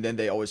 Yeah. And then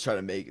they always try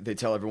to make they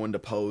tell everyone to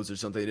pose or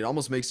something. It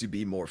almost makes you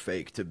be more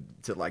fake to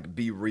like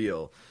be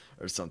real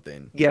or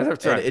something. Yeah,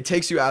 that's And right. it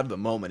takes you out of the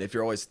moment if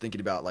you're always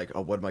thinking about like,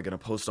 oh, what am I gonna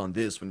post on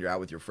this when you're out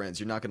with your friends?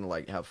 You're not gonna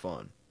like have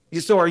fun.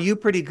 So are you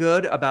pretty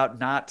good about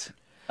not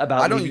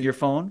I about don't leaving your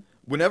phone?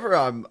 Whenever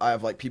I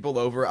have like people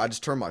over, I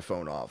just turn my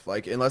phone off.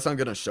 Like unless I'm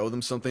gonna show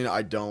them something,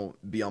 I don't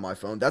be on my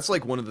phone. That's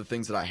like one of the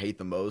things that I hate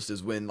the most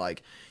is when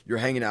like you're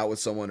hanging out with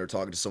someone or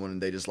talking to someone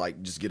and they just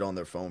get on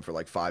their phone for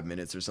like 5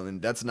 minutes or something.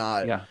 That's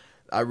not. Yeah.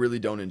 I really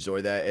don't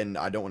enjoy that, and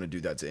I don't want to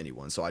do that to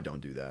anyone, so I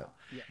don't do that.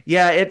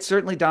 Yeah, it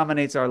certainly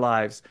dominates our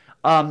lives.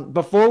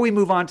 Before we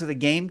move on to the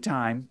game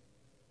time,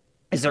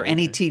 is there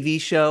any Okay. TV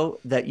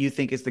show that you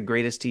think is the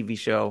greatest TV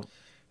show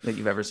that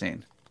you've ever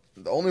seen?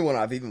 The only one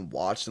I've even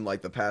watched in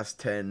like the past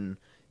 10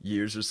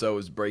 years or so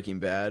is Breaking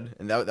Bad,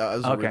 and that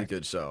was a Okay. really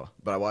good show.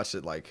 But I watched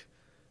it like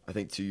I I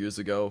think 2 years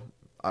ago.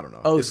 I don't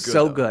know. Oh, It's good,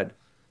 so though. good.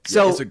 Yeah,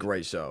 So it's a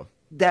great show.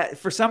 that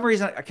for some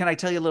reason, can I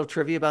tell you a little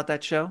trivia about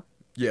that show?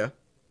 Yeah.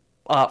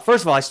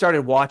 First of all, I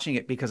started watching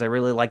it because I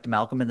really liked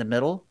Malcolm in the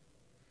Middle.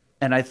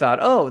 And I thought,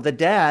 oh, the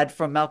dad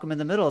from Malcolm in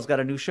the Middle has got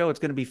a new show. It's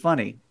going to be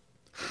funny.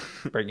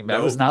 Breaking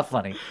Bad was Nope. not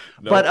funny.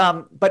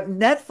 Nope. But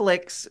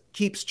Netflix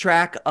keeps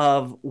track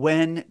of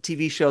when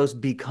TV shows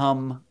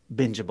become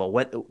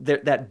bingeable,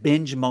 that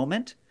binge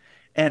moment.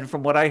 And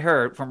from what I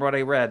heard, from what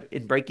I read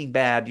in Breaking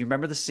Bad, you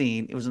remember the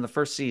scene? It was in the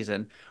first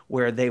season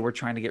where they were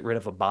trying to get rid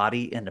of a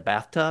body in the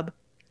bathtub.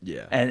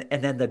 Yeah. And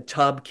then the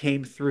tub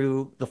came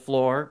through the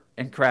floor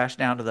and crashed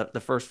down to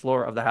the first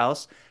floor of the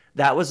house.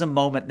 That was a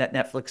moment that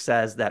Netflix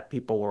says that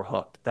people were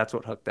hooked. That's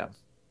what hooked them.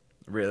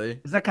 Really?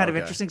 Isn't that kind of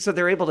Okay. interesting? So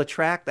they're able to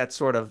track that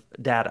sort of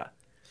data.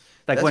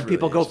 Like That's when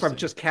people really go from interesting.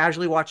 just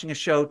casually watching a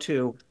show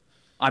to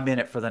I'm in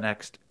it for the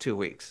next 2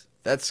 weeks.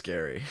 That's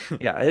scary.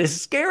 Yeah, it is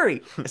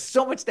scary. There's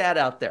so much data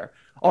out there.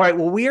 All right,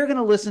 well, we are going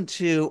to listen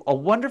to a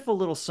wonderful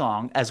little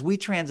song as we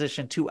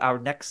transition to our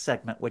next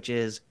segment, which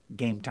is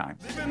Game Time.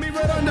 Leaving me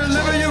right under,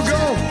 living you go.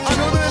 I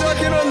know that I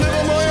cannot live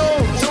on my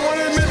own. Don't want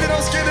to admit that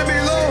I'm scared to be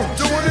alone.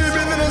 Don't want to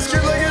admit that I'm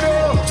scared like it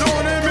all. Don't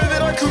want to admit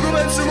that I could go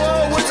back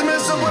tomorrow. Wait to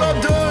mess up what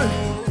I've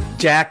done.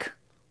 Jack,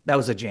 that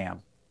was a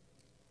jam.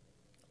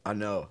 I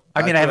know.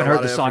 I mean, I put haven't a heard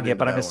lot the of song effort yet, into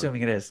but I'm that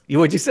assuming it is.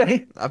 What'd you say?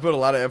 one. I put a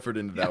lot of effort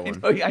into that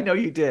one. I know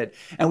you did.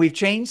 And we've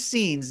changed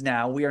scenes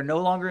now. We are no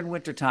longer in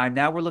wintertime.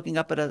 Now we're looking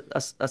up at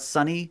a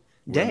sunny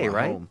We're in day, my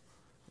right? home.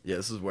 Yeah,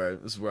 this is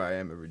where I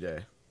am every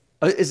day.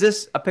 Is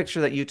this a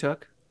picture that you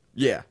took?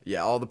 Yeah,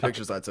 all the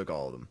pictures I took,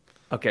 all of them.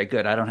 Okay,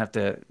 good. I don't have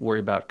to worry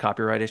about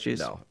copyright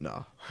issues.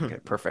 No. Okay,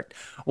 perfect.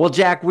 Well,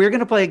 Jack, we're going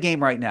to play a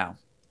game right now.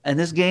 And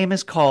this game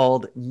is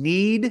called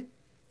Need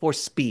for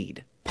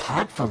Speed.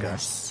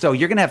 So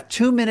you're going to have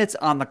 2 minutes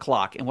on the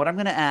clock. And what I'm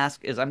going to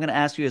ask is I'm going to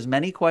ask you as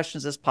many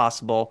questions as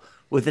possible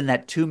within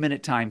that 2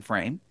 minute time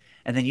frame.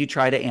 And then you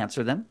try to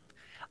answer them.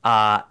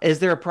 Is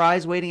there a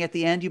prize waiting at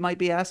the end, you might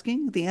be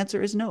asking? The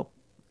answer is no.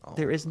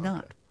 There is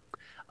not.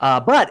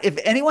 But if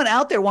anyone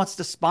out there wants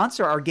to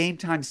sponsor our Game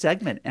Time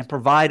segment and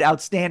provide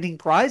outstanding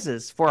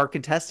prizes for our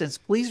contestants,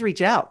 please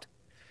reach out.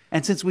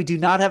 And since we do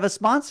not have a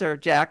sponsor,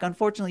 Jack,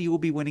 unfortunately, you will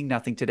be winning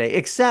nothing today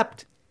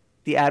except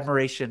the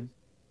admiration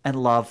and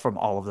love from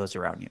all of those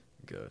around you.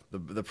 Good.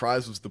 The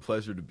prize was the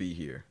pleasure to be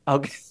here.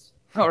 Okay.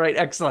 All right.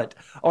 Excellent.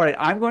 All right.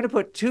 I'm going to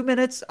put 2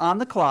 minutes on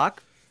the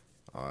clock.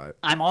 All right.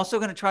 I'm also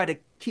going to try to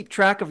keep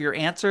track of your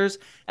answers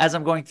as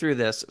I'm going through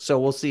this. So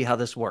we'll see how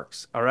this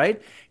works. All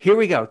right. Here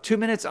we go. 2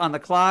 minutes on the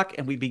clock,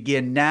 and we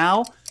begin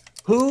now.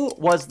 Who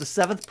was the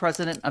 7th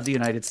president of the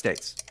United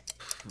States?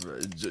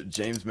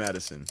 James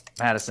Madison.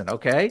 Madison.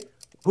 Okay.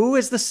 Who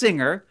is the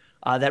singer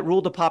that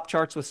ruled the pop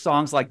charts with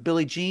songs like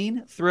Billie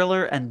Jean,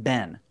 Thriller, and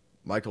Ben?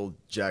 Michael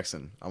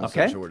Jackson. I almost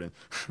Okay. said Jordan.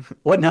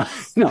 What? No.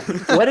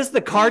 What is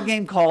the card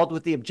game called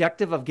with the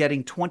objective of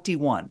getting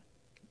 21?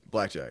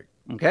 Blackjack.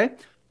 Okay.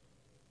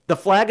 The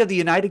flag of the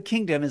United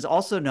Kingdom is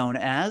also known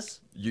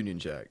as. Union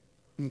Jack.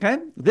 Okay.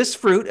 This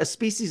fruit, a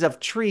species of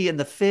tree in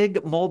the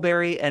fig,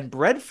 mulberry, and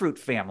breadfruit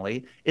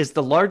family, is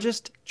the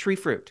largest tree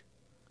fruit.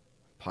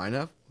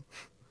 Pineapple.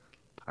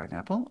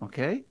 Pineapple.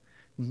 Okay.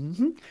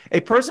 A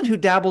person who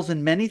dabbles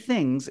in many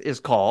things is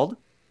called.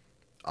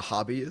 A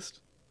hobbyist.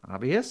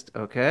 Hobbyist.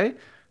 Okay.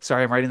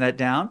 Sorry, I'm writing that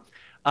down.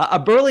 A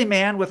burly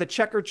man with a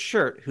checkered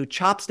shirt who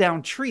chops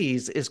down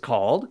trees is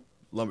called.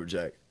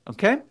 Lumberjack.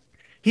 Okay.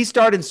 He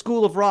starred in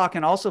School of Rock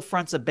and also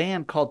fronts a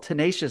band called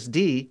Tenacious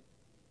D.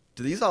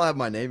 Do these all have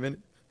my name in it?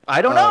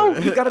 I don't know.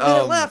 You've got a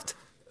minute left.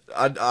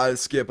 I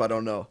skip. I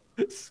don't know.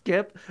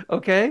 Skip.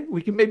 Okay.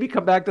 We can maybe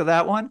come back to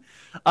that one.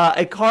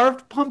 A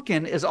carved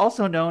pumpkin is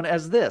also known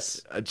as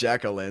this. A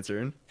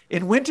jack-o'-lantern.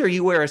 In winter,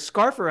 you wear a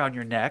scarf around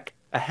your neck,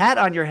 a hat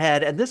on your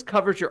head, and this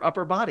covers your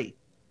upper body.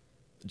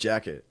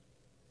 Jacket.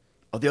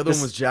 Oh, the other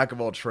one was Jack of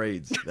all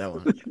trades. That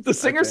one. The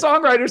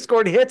singer-songwriter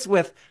scored hits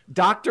with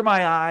Doctor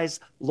My Eyes,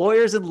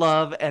 Lawyers in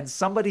Love, and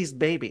Somebody's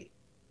Baby.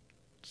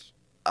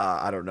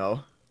 I don't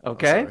know.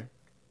 Okay. sorry.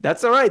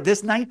 That's all right.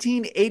 This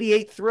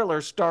 1988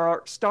 thriller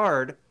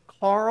starred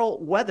Carl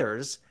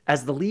Weathers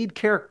as the lead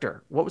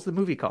character. What was the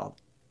movie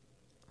called?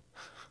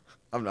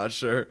 I'm not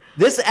sure.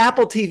 This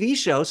Apple TV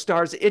show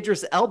stars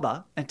Idris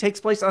Elba and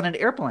takes place on an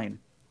airplane.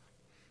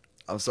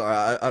 I'm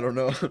sorry. I don't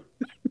know.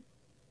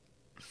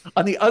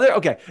 On the other,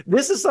 okay,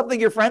 this is something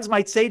your friends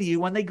might say to you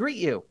when they greet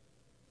you.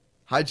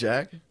 Hi,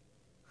 Jack.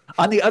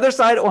 On the other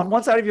side, on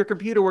one side of your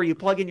computer where you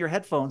plug in your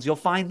headphones, you'll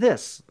find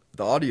this.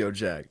 The audio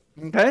jack.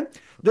 Okay?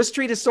 This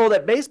treat is sold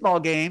at baseball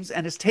games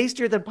and is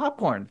tastier than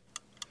popcorn.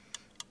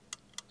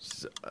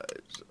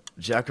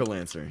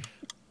 Jack-o'-lantern.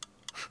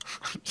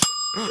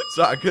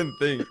 So I couldn't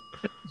think.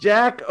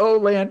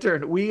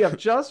 Jack-o'-lantern. We have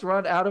just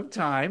run out of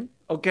time.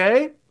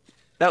 Okay?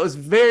 That was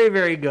very,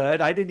 very good.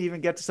 I didn't even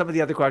get to some of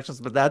the other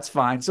questions, but that's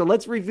fine. So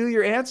let's review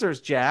your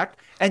answers, Jack.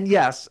 And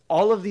yes,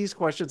 all of these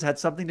questions had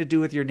something to do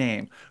with your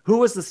name. Who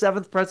was the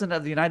 7th president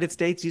of the United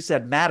States? You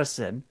said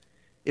Madison.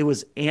 It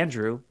was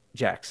Andrew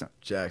Jackson.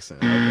 Jackson.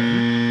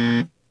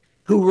 Okay.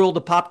 Who ruled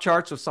the pop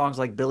charts with songs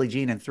like Billie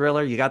Jean and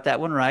Thriller? You got that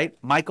one right.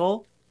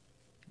 Michael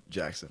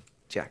Jackson.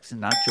 Jackson,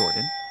 not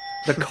Jordan.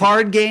 The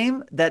card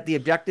game that the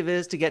objective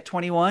is to get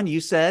 21, you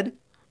said?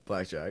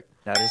 Blackjack.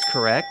 That is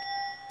correct.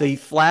 The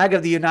flag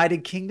of the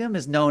United Kingdom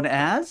is known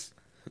as?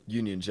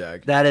 Union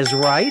Jack. That is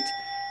right.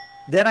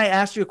 Then I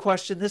asked you a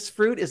question. This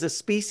fruit is a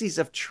species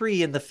of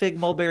tree in the fig,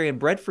 mulberry, and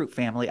breadfruit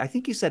family. I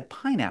think you said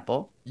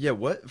pineapple. Yeah,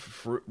 what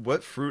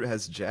fruit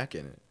has Jack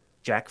in it?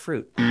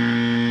 Jackfruit.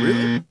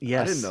 Really?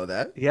 Yes. I didn't know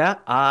that.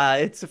 Yeah,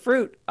 it's a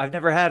fruit. I've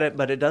never had it,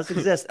 but it does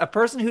exist. A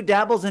person who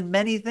dabbles in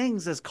many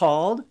things is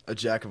called? A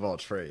jack of all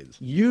trades.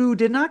 You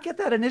did not get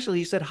that initially.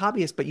 You said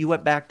hobbyist, but you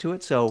went back to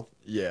it, so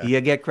Yeah. you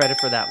get credit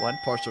for that one.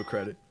 Partial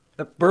credit.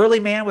 The burly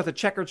man with a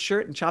checkered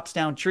shirt and chops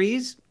down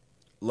trees?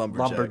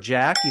 Lumberjack.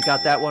 Lumberjack. You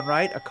got that one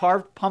right. A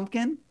carved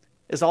pumpkin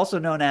is also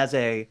known as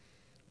a...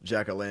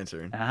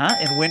 Jack-o'-lantern.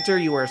 In winter,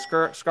 you wear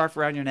a scarf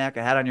around your neck,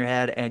 a hat on your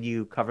head, and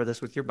you cover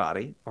this with your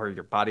body, or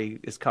your body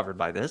is covered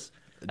by this,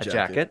 a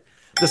jacket.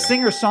 The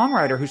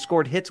singer-songwriter who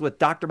scored hits with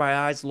Doctor My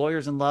Eyes,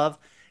 Lawyers in Love,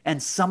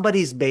 and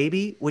Somebody's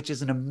Baby, which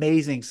is an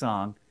amazing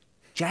song,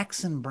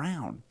 Jackson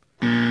Browne.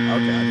 Okay, I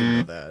didn't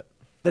know that.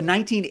 The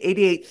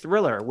 1988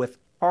 Thriller with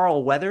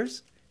Carl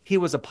Weathers, he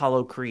was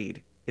Apollo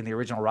Creed in the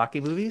original Rocky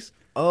movies.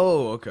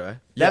 Oh, okay.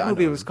 That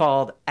movie was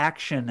called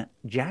Action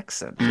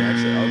Jackson.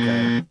 Jackson,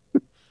 okay.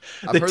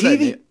 I've The heard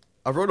TV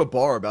I wrote a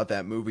bar about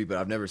that movie, but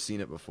I've never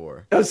seen it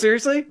before. Oh,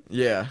 seriously?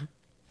 Yeah.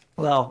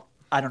 Well,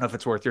 I don't know if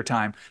it's worth your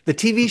time. The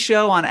TV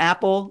show on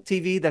Apple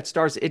TV that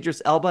stars Idris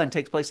Elba and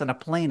takes place on a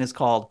plane is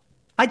called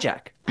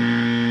Hijack.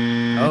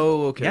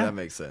 Oh, okay. Yeah. That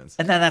makes sense.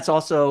 And then that's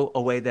also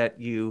a way that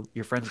your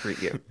friends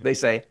greet you. They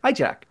say,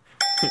 Hijack.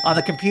 On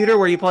the computer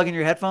where you plug in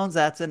your headphones,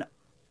 that's an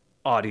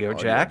audio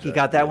jack. You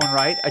got that one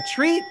right. A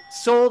treat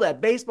sold at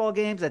baseball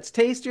games that's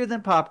tastier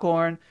than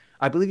popcorn.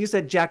 I believe you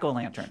said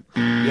jack-o'-lantern.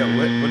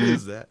 Yeah, what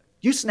is that?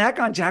 You snack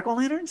on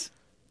jack-o'-lanterns?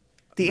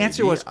 The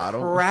answer was I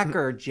don't-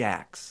 Cracker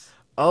Jacks.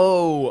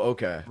 Oh,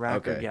 okay.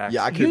 Cracker Okay. Jacks.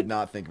 Yeah, I could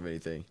not think of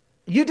anything.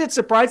 You did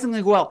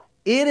surprisingly well.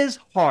 It is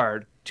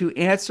hard to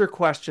answer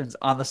questions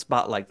on the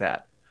spot like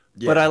that.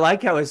 But Yeah. I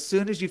like how as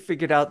soon as you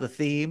figured out the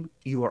theme,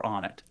 you were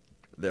on it.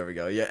 There we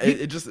go. Yeah,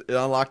 it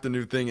unlocked a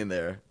new thing in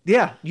there.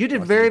 Yeah, you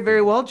did very,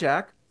 very well,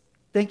 Jack.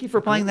 Thank you for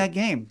playing that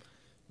game.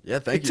 Yeah,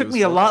 thank It you. took was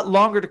me a fun. lot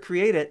longer to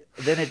create it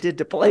than it did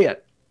to play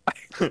it. I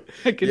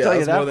can Yeah, tell you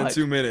that's that more than much.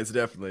 2 minutes,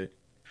 definitely.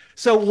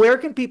 So where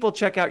can people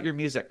check out your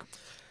music?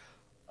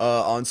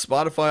 On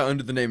Spotify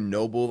under the name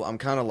Noble. I'm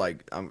kind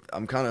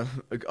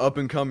of up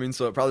and coming,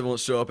 so it probably won't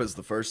show up as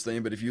the first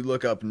thing. But if you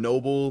look up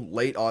Noble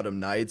Late Autumn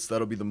Nights,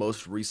 that'll be the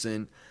most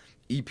recent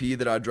EP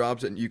that I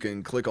dropped, and you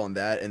can click on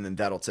that, and then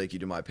that'll take you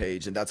to my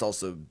page. And that's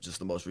also just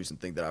the most recent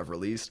thing that I've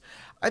released.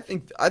 I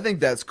think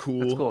that's cool.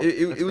 That's cool.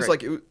 It was great.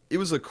 like it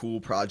was a cool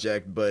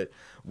project, but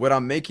what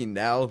I'm making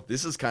now,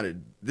 this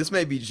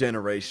may be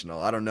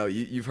generational. I don't know.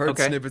 You've heard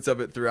Okay. snippets of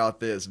it throughout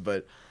this,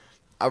 but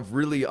I've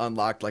really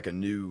unlocked like a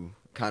new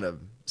kind of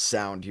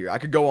sound here. I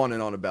could go on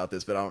and on about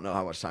this, but I don't know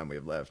how much time we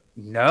have left.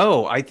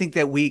 No, I think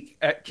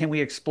that can we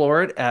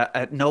explore it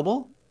at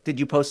Noble? Did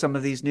you post some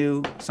of these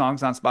new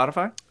songs on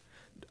Spotify?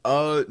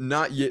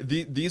 Not yet.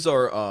 These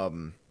are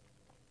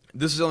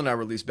this is something I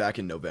released back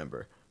in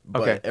November.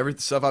 But Okay. every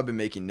stuff I've been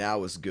making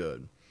now is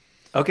good.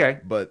 Okay.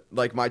 But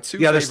like my two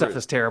The other favorite, stuff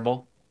is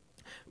terrible.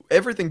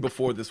 everything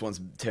before this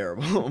one's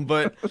terrible.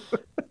 But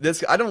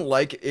I don't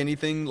like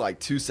anything like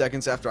 2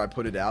 seconds after I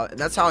put it out, and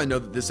that's how I know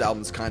that this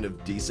album's kind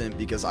of decent,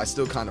 because I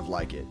still kind of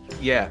like it.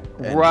 Yeah,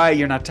 And- right.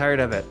 You're not tired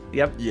of it.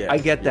 Yep. Yeah, I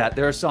get that. yeah.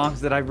 There are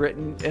songs that I've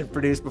written and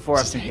produced before.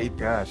 I Just think, hate-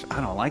 gosh,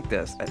 I don't like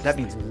this. That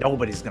means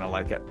nobody's gonna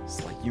like it.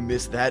 It's like you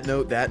missed that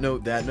note, that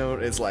note, that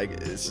note. It's like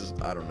it's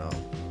just I don't know.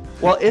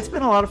 Well, it's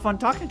been a lot of fun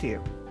talking to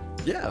you.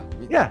 Yeah.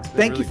 Yeah. it's been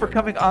Thank really you for good.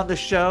 coming on the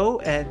show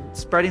and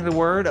spreading the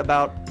word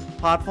about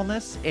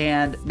Podfulness.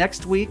 And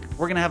next week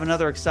we're gonna have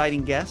another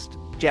exciting guest.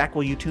 Jack,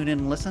 will you tune in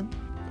and listen?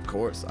 Of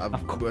course, I've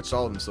watched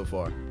all of them so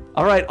far.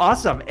 All right,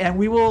 awesome. And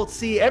we will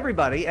see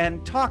everybody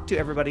and talk to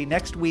everybody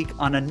next week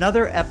on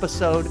another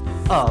episode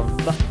of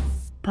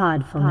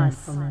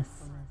Podfulness.